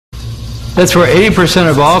That's where 80%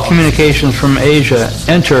 of all communications from Asia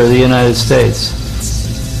enter the United States.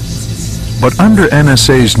 But under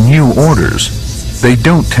NSA's new orders, they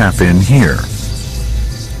don't tap in here.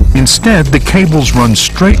 Instead, the cables run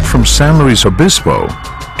straight from San Luis Obispo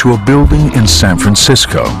to a building in San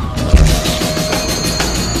Francisco.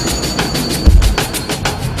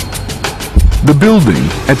 The building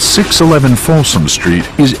at 611 Folsom Street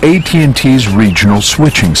is AT&T's regional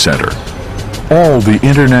switching center. All the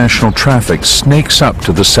international traffic snakes up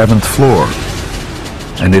to the 7th floor,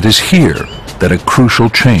 and it is here that a crucial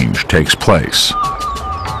change takes place.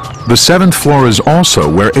 The 7th floor is also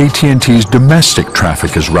where AT&T's domestic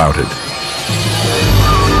traffic is routed.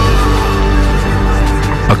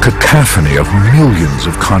 A cacophony of millions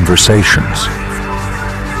of conversations.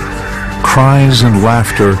 Cries and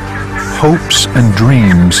laughter, hopes and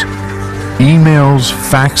dreams, emails,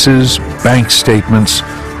 faxes, bank statements,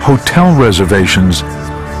 hotel reservations,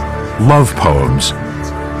 love poems,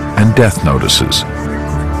 and death notices.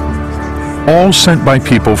 All sent by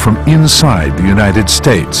people from inside the United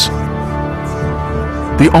States.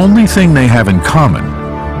 The only thing they have in common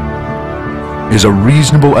is a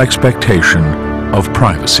reasonable expectation of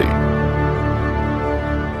privacy.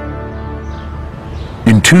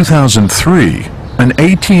 In 2003, an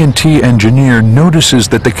AT&T engineer notices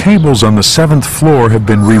that the cables on the 7th floor have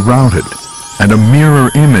been rerouted, and a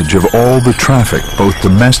mirror image of all the traffic, both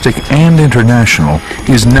domestic and international,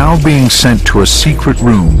 is now being sent to a secret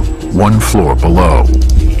room 1 floor below.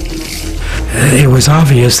 It was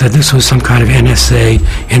obvious that this was some kind of NSA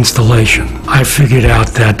installation. I figured out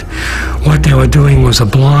that what they were doing was a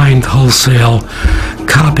blind, wholesale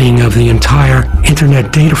copying of the entire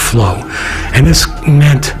internet data flow. And this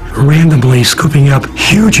meant randomly scooping up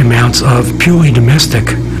huge amounts of purely domestic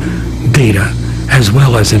data as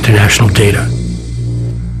well as international data.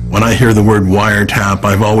 When I hear the word wiretap,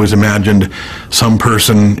 I've always imagined some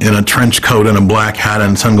person in a trench coat and a black hat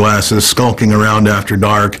and sunglasses skulking around after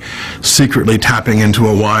dark, secretly tapping into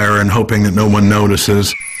a wire and hoping that no one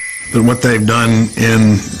notices. But what they've done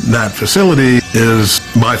in that facility is,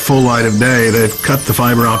 by full light of day, they've cut the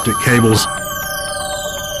fiber optic cables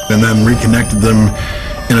and then reconnected them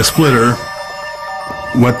in a splitter.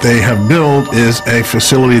 What they have built is a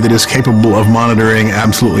facility that is capable of monitoring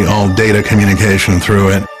absolutely all data communication through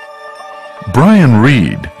it. Brian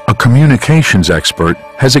Reed, a communications expert,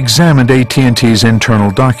 has examined AT&T's internal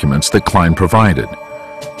documents that Klein provided.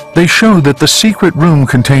 They show that the secret room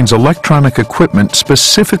contains electronic equipment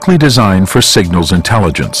specifically designed for signals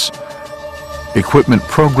intelligence. Equipment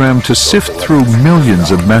programmed to sift through millions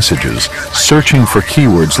of messages, searching for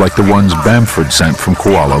keywords like the ones Bamford sent from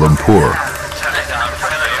Kuala Lumpur.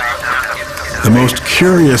 The most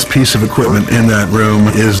curious piece of equipment in that room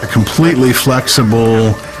is a completely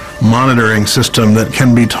flexible monitoring system that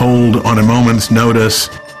can be told on a moment's notice,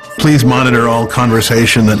 please monitor all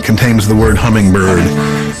conversation that contains the word hummingbird.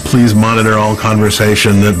 Please monitor all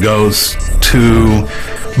conversation that goes to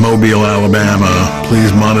Mobile, Alabama.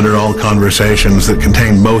 Please monitor all conversations that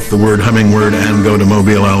contain both the word hummingbird and go to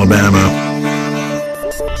Mobile, Alabama.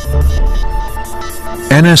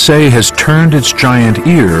 NSA has turned its giant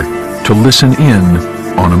ear to listen in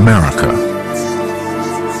on America.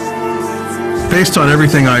 Based on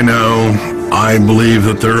everything I know, I believe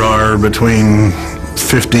that there are between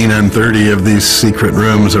 15 and 30 of these secret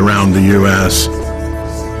rooms around the U.S.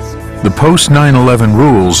 The post-9/11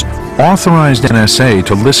 rules authorized NSA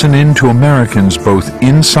to listen in to Americans both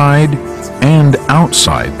inside and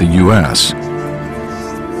outside the U.S.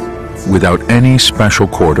 without any special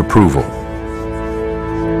court approval.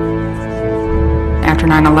 After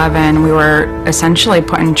 9/11, we were essentially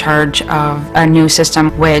put in charge of a new system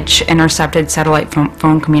which intercepted satellite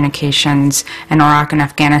phone communications in Iraq and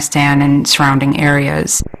Afghanistan and surrounding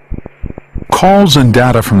areas. Calls and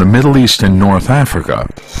data from the Middle East and North Africa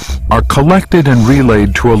are collected and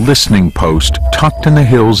relayed to a listening post tucked in the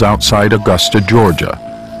hills outside Augusta, Georgia.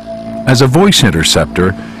 As a voice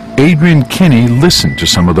interceptor, Adrian Kinney listened to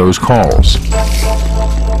some of those calls.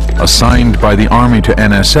 Assigned by the Army to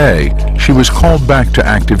NSA, she was called back to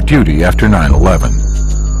active duty after 9/11.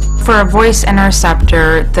 For a voice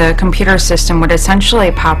interceptor, the computer system would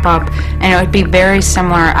essentially pop up, and it would be very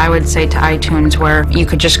similar, I would say, to iTunes, where you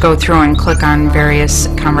could just go through and click on various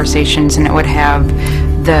conversations, and it would have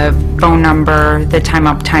the phone number, the time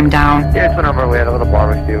up, time down. Here's the number. We had a little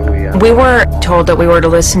barbecue. We were told that we were to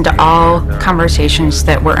listen to all conversations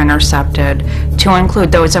that were intercepted, to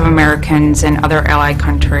include those of Americans and other allied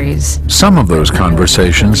countries. Some of those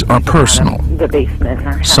conversations are personal,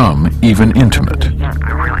 some even intimate.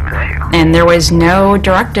 And there was no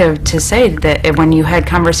directive to say that when you had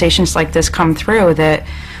conversations like this come through, that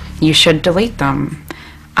you should delete them.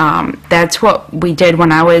 That's what we did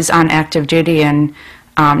when I was on active duty in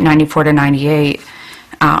 94 to 98.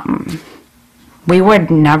 We would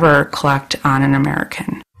never collect on an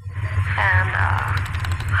American.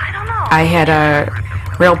 I had a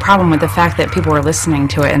real problem with the fact that people were listening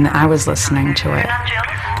to it and that I was listening to it.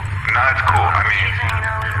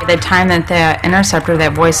 The time that that interceptor,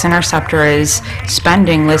 that voice interceptor, is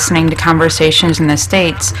spending listening to conversations in the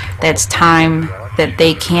States, that's time that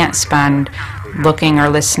they can't spend looking or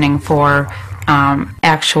listening for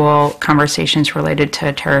actual conversations related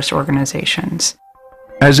to terrorist organizations.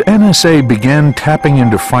 As NSA began tapping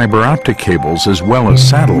into fiber optic cables as well as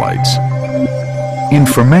satellites,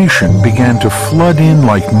 information began to flood in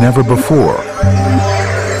like never before.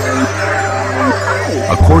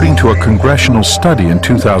 According to a congressional study in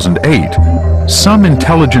 2008, some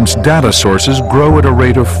intelligence data sources grow at a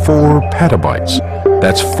rate of 4 petabytes.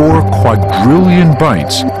 That's 4 quadrillion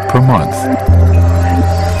bytes per month.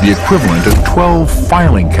 The equivalent of 12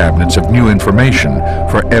 filing cabinets of new information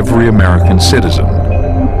for every American citizen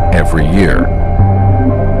every year.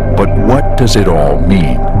 But what does it all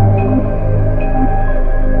mean?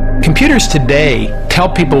 Computers today tell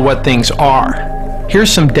people what things are.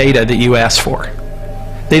 Here's some data that you asked for.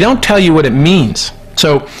 They don't tell you what it means.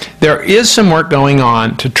 So there is some work going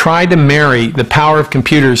on to try to marry the power of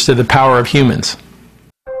computers to the power of humans.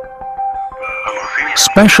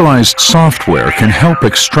 Specialized software can help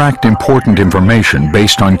extract important information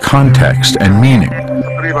based on context and meaning.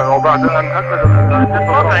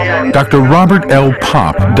 Dr. Robert L.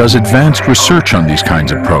 Popp does advanced research on these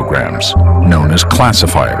kinds of programs, known as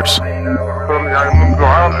classifiers.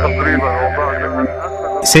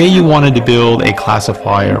 Say you wanted to build a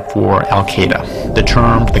classifier for Al-Qaeda,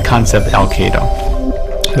 the concept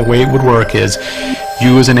Al-Qaeda. The way it would work is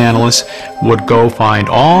you as an analyst would go find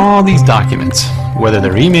all these documents, whether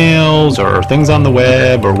they're emails or things on the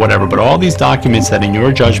web or whatever, but all these documents that in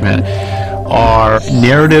your judgment are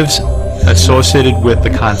narratives associated with the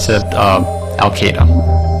concept of Al-Qaeda.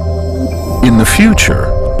 In the future,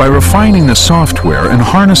 by refining the software and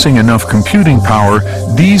harnessing enough computing power,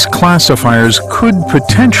 these classifiers could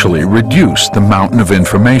potentially reduce the mountain of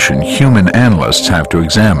information human analysts have to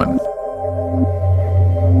examine.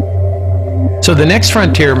 So the next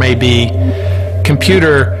frontier may be,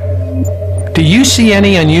 computer, do you see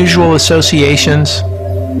any unusual associations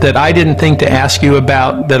that I didn't think to ask you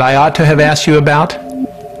about, that I ought to have asked you about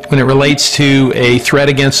when it relates to a threat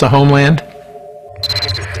against the homeland?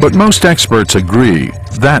 But most experts agree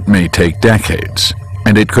that may take decades,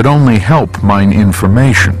 and it could only help mine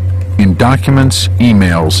information in documents,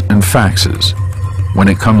 emails, and faxes. When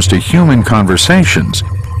it comes to human conversations,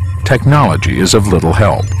 technology is of little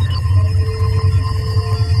help.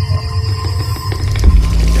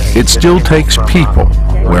 It still takes people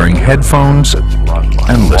wearing headphones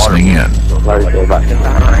and listening in.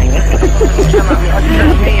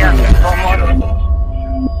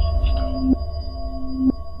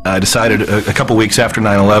 I decided a couple weeks after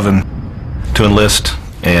 9/11 to enlist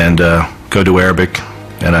and go to Arabic,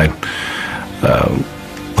 and I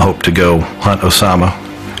hoped to go hunt Osama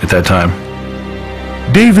at that time.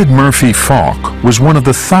 David Murphy Falk was one of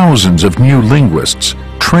the thousands of new linguists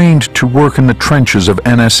trained to work in the trenches of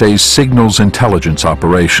NSA's signals intelligence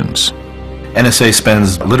operations. NSA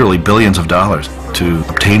spends literally billions of dollars to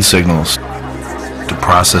obtain signals, to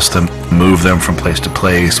process them, move them from place to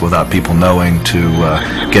place without people knowing, to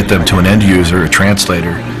get them to an end user, a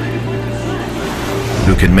translator,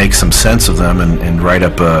 who can make some sense of them and write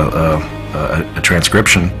up a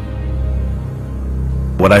transcription.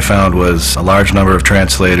 What I found was a large number of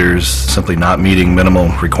translators simply not meeting minimal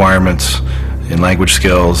requirements in language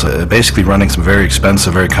skills, basically running some very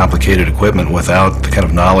expensive, very complicated equipment without the kind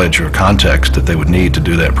of knowledge or context that they would need to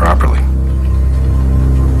do that properly.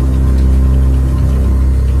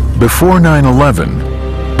 Before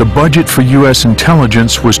 9/11, the budget for U.S.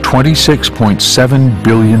 intelligence was $26.7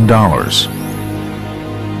 billion.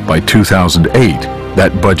 By 2008,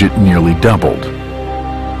 that budget nearly doubled.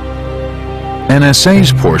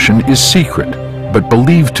 NSA's portion is secret, but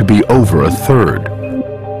believed to be over a third.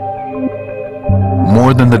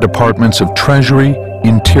 More than the Departments of Treasury,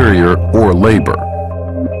 Interior, or Labor.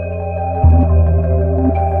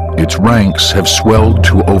 Its ranks have swelled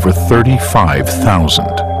to over 35,000.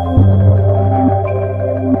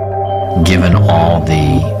 Given all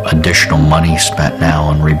the additional money spent now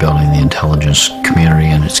on rebuilding the intelligence community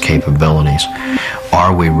and its capabilities,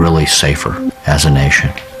 are we really safer as a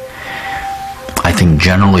nation? I think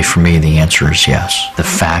generally for me the answer is yes. The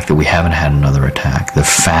fact that we haven't had another attack, the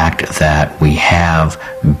fact that we have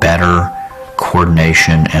better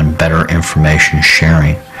coordination and better information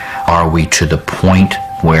sharing Are we to the point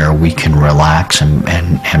where we can relax and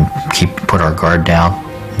put our guard down?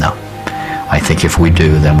 No. I think if we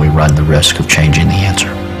do, then we run the risk of changing the answer.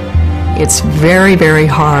 It's very, very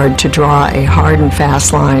hard to draw a hard and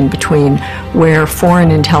fast line between where foreign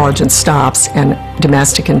intelligence stops and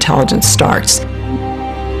domestic intelligence starts.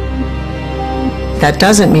 That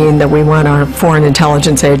doesn't mean that we want our foreign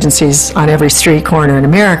intelligence agencies on every street corner in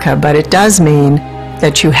America, but it does mean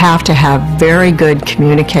that you have to have very good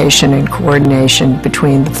communication and coordination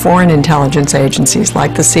between the foreign intelligence agencies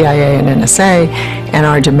like the CIA and NSA and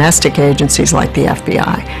our domestic agencies like the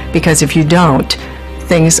FBI. Because if you don't,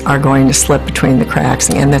 things are going to slip between the cracks,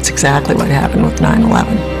 and that's exactly what happened with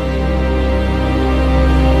 9/11.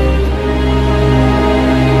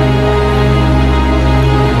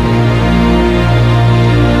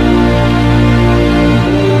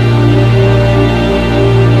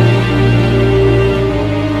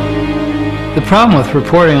 The problem with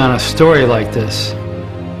reporting on a story like this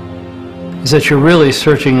is that you're really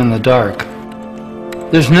searching in the dark.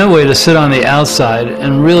 There's no way to sit on the outside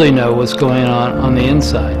and really know what's going on the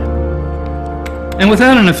inside. And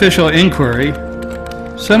without an official inquiry,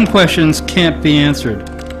 some questions can't be answered.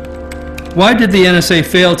 Why did the NSA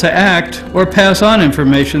fail to act or pass on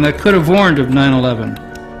information that could have warned of 9/11?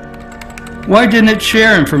 Why didn't it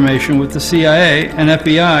share information with the CIA and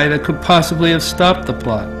FBI that could possibly have stopped the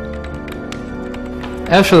plot?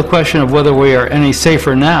 As for the question of whether we are any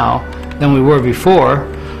safer now than we were before,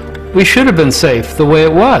 we should have been safe the way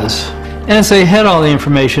it was. NSA had all the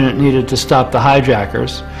information it needed to stop the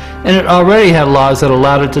hijackers, and it already had laws that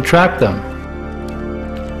allowed it to track them.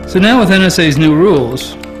 So now with NSA's new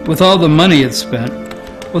rules, with all the money it's spent,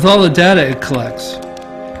 with all the data it collects,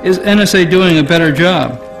 is NSA doing a better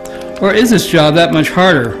job? Or is this job that much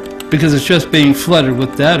harder because it's just being flooded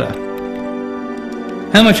with data?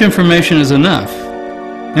 How much information is enough?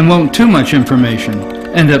 And won't too much information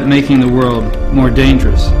end up making the world more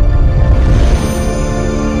dangerous?